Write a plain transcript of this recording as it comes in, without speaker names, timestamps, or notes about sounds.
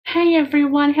Hey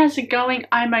everyone, how's it going?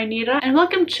 I'm Anita and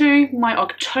welcome to my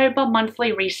October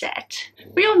monthly reset.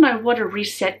 We all know what a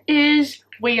reset is.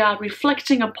 We are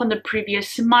reflecting upon the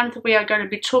previous month. We are going to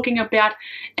be talking about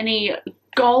any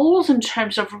goals in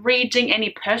terms of reading,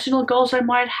 any personal goals I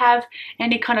might have,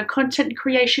 any kind of content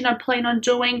creation I plan on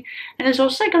doing, and there's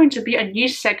also going to be a new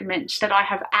segment that I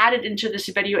have added into this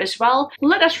video as well.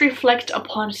 Let us reflect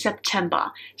upon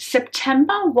September.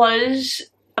 September was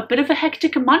a bit of a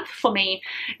hectic month for me.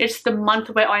 It's the month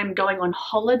where I am going on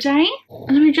holiday.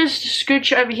 Let me just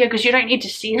scooch over here because you don't need to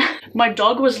see that. My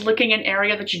dog was licking an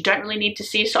area that you don't really need to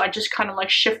see, so I just kind of like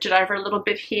shifted over a little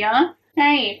bit here.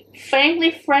 Hey,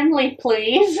 family friendly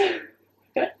please.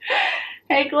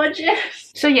 Hey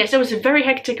gorgeous. So yes, it was a very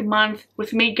hectic month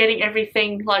with me getting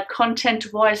everything like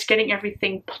content wise, getting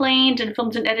everything planned and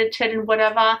filmed and edited and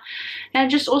whatever, and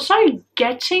just also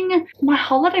getting my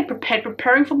holiday prepared,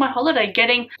 preparing for my holiday,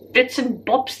 getting bits and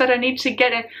bops that I need to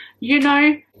get it. You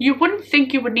know, you wouldn't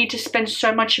think you would need to spend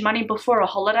so much money before a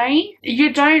holiday.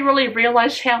 You don't really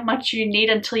realize how much you need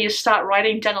until you start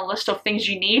writing down a list of things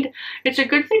you need. It's a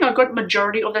good thing I got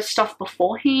majority of this stuff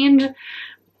beforehand,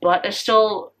 but there's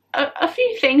still a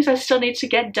few things I still need to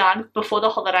get done before the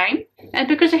holiday. And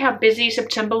because of how busy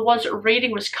September was,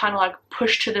 reading was kind of like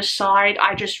pushed to the side.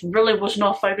 I just really was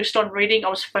not focused on reading. I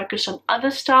was focused on other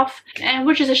stuff, and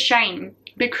which is a shame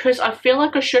because I feel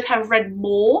like I should have read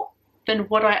more than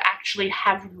what I actually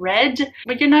have read.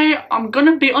 But you know, I'm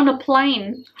gonna be on a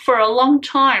plane for a long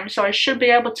time, so I should be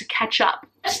able to catch up.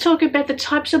 Let's talk about the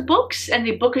types of books and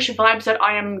the bookish vibes that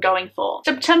I am going for.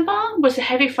 September was a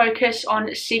heavy focus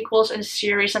on sequels and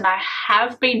series, and I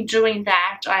have been doing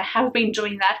that.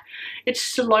 It's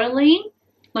slowly,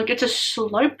 like it's a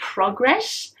slow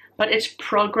progress, but it's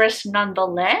progress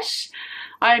nonetheless.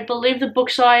 I believe the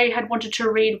books I had wanted to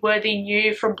read were the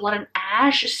new From Blood and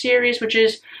Ash series, which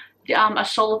is A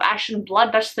Soul of Ash and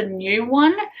Blood. That's the new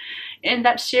one in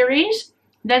that series.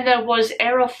 Then there was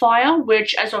Heir of Fire,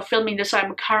 which as of filming this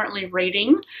I'm currently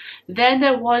reading. Then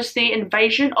there was The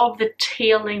Invasion of the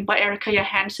Tearling by Erika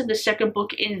Johansen, the second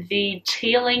book in the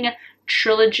Tearling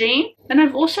trilogy. And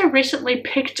I've also recently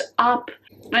picked up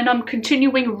and I'm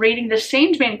continuing reading The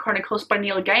Sandman Chronicles by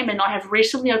Neil Gaiman. I have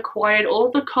recently acquired all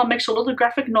of the comics, all of the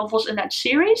graphic novels in that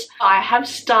series. I have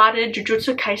started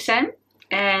Jujutsu Kaisen,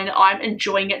 and I'm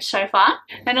enjoying it so far.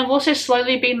 And I've also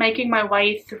slowly been making my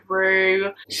way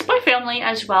through Spy Family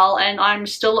as well, and I'm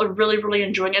still really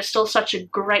enjoying it. It's still such a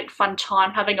great fun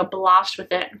time, having a blast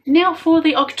with it. Now for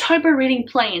the October reading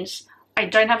plans, I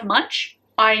don't have much.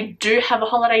 I do have a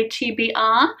holiday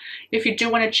TBR. If you do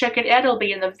want to check it out, it'll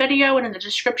be in the video and in the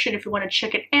description if you want to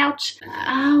check it out.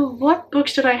 What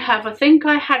books did I have? I think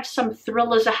I had some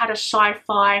thrillers, I had a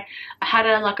sci-fi, I had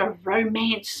like a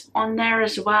romance on there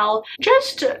as well.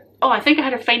 I think I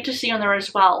had a fantasy on there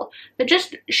as well. They're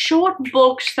just short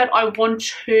books that I want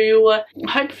to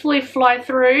hopefully fly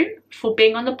through. For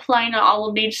being on the plane, I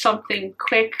will need something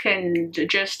quick and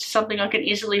just something I can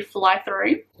easily fly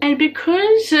through. And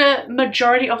because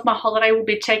majority of my holiday will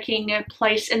be taking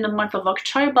place in the month of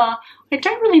October, I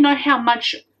don't really know how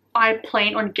much I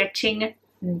plan on getting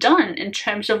done in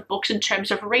terms of books, in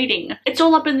terms of reading. It's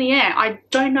all up in the air. I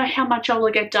don't know how much I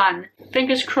will get done.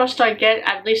 Fingers crossed I get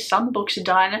at least some books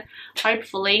done.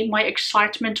 Hopefully my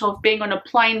excitement of being on a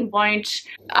plane won't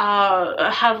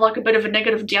have like a bit of a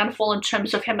negative downfall in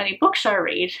terms of how many books I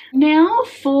read. Now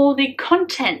for the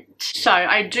content. So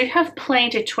I do have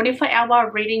planned a 24-hour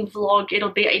reading vlog.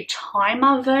 It'll be a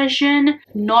timer version,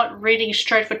 not reading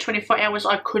straight for 24 hours.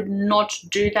 I could not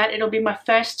do that. It'll be my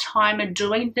first time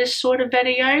doing this sort of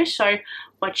video, so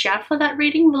watch out for that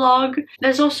reading vlog.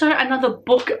 There's also another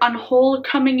book unhaul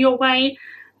coming your way.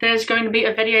 There's going to be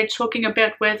a video talking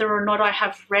about whether or not I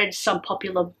have read some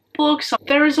popular books.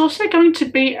 There is also going to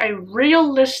be a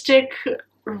realistic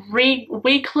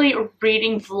weekly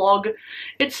reading vlog.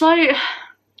 It's like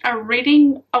a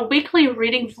weekly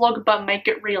reading vlog, but make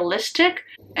it realistic.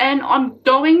 And I'm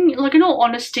going, like in all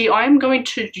honesty, I am going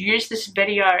to use this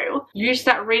video, use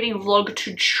that reading vlog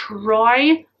to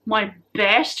try my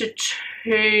best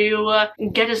to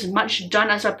get as much done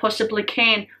as I possibly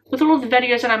can with all of the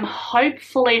videos that I'm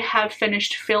hopefully have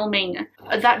finished filming.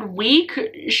 That week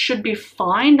should be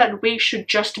fine. That week should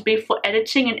just be for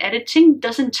editing, and editing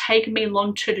doesn't take me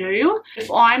long to do. If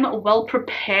I'm well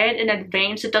prepared in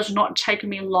advance, it does not take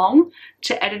me long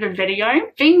to edit a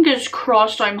video. Fingers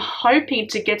crossed, I'm hoping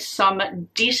to get some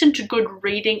decent to good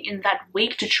reading in that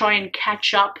week to try and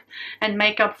catch up and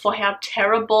make up for how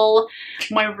terrible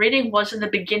my reading was in the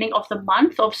beginning of the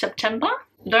month of September.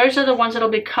 Those are the ones that'll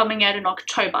be coming out in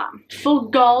October. For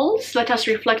goals, let us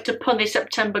reflect upon the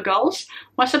September goals.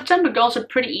 My September goals are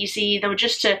pretty easy. They were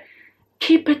just to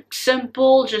keep it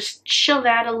simple, just chill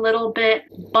out a little bit.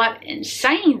 But in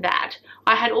saying that,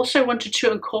 I had also wanted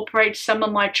to incorporate some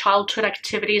of my childhood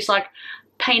activities like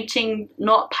painting,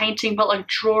 not painting, but like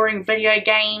drawing, video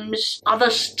games,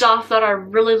 other stuff that I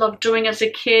really loved doing as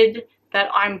a kid that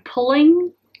I'm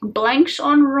pulling blanks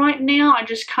on right now. I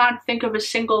just can't think of a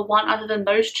single one other than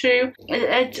those two.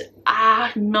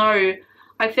 No.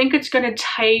 I think it's going to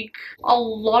take a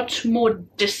lot more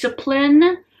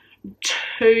discipline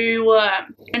to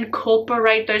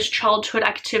incorporate those childhood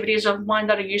activities of mine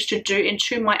that I used to do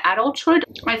into my adulthood.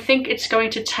 I think it's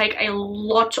going to take a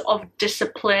lot of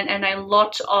discipline and a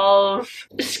lot of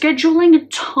scheduling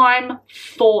time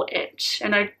for it,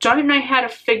 and I don't know how to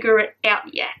figure it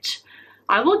out yet.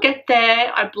 I will get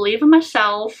there. I believe in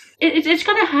myself. It's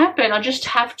gonna happen. I just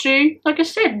have to, like I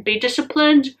said, be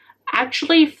disciplined,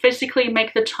 actually physically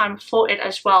make the time for it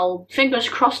as well. Fingers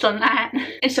crossed on that.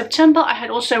 In September, I had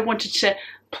also wanted to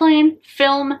plan,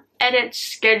 film, edit,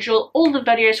 schedule all the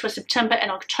videos for September and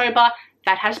October.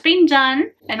 That has been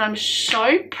done, and I'm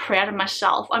so proud of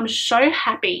myself. I'm so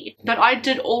happy that I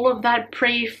did all of that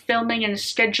pre-filming and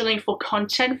scheduling for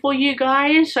content for you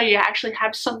guys, so you actually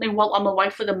have something while I'm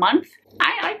away for the month.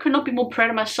 I could not be more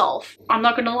proud of myself. I'm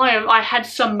not gonna lie, I had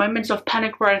some moments of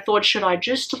panic where I thought, should I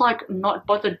just like not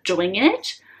bother doing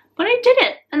it? But I did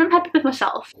it, and I'm happy with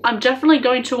myself. I'm definitely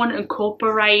going to want to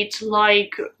incorporate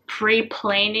like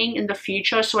pre-planning in the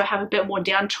future so I have a bit more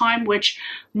downtime, which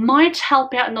might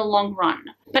help out in the long run.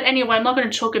 But anyway, I'm not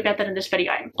going to talk about that in this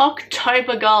video.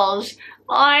 October goals.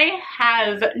 I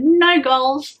have no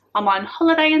goals. I'm on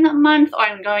holiday in that month.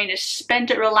 I'm going to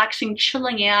spend it relaxing,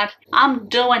 chilling out. I'm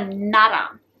doing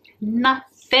nada.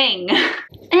 Nothing.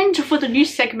 And for the new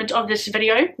segment of this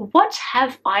video, what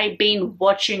have I been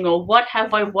watching, or what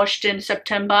have I watched in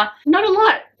September? Not a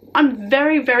lot. I'm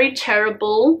very, very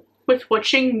terrible with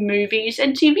watching movies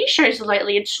and TV shows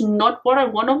lately. It's not what I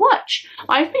want to watch.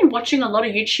 I've been watching a lot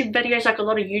of YouTube videos, like a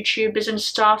lot of YouTubers and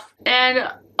stuff,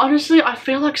 and honestly, I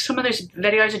feel like some of those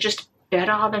videos are just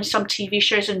better than some TV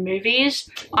shows and movies.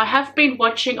 I have been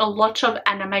watching a lot of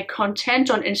anime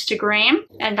content on Instagram,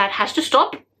 and that has to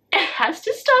stop. It has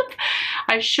to stop.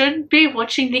 I should be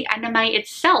watching the anime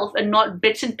itself and not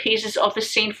bits and pieces of a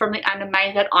scene from the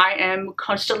anime that I am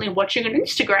constantly watching on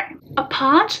Instagram.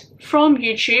 Apart from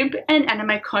YouTube and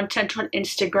anime content on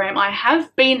Instagram, I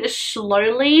have been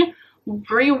slowly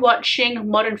rewatching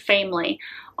Modern Family.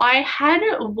 I had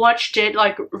watched it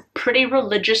like pretty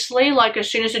religiously, like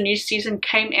as soon as a new season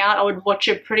came out I would watch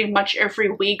it pretty much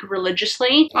every week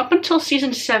religiously up until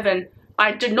season 7.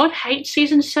 I did not hate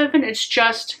season 7, it's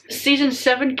just season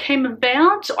 7 came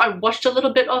about, I watched a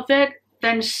little bit of it,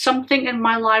 then something in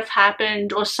my life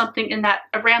happened, or something in that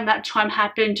around that time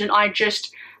happened, and I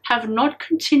just have not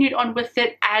continued on with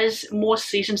it as more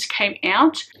seasons came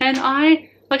out. And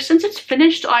since it's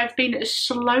finished, I've been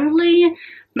slowly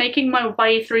making my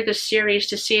way through the series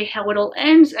to see how it all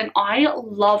ends, and I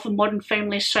love Modern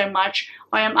Family so much.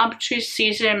 I am up to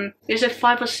season, is it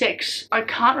 5 or 6? I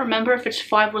can't remember if it's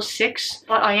 5 or 6,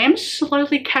 but I am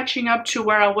slowly catching up to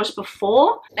where I was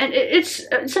before, and it's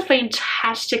a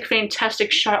fantastic,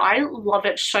 fantastic show. I love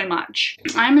it so much.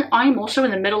 I'm also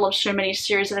in the middle of so many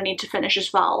series that I need to finish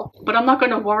as well, but I'm not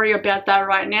going to worry about that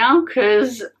right now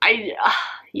because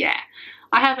yeah.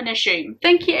 I have an issue.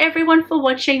 Thank you everyone for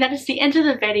watching. That is the end of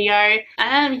the video.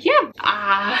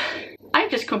 I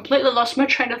just completely lost my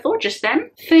train of thought just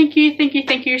then. Thank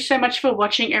you so much for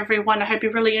watching everyone. I hope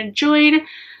you really enjoyed.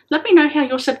 Let me know how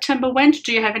your September went.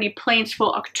 Do you have any plans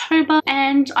for October?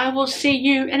 And I will see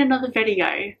you in another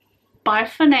video. Bye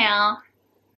for now.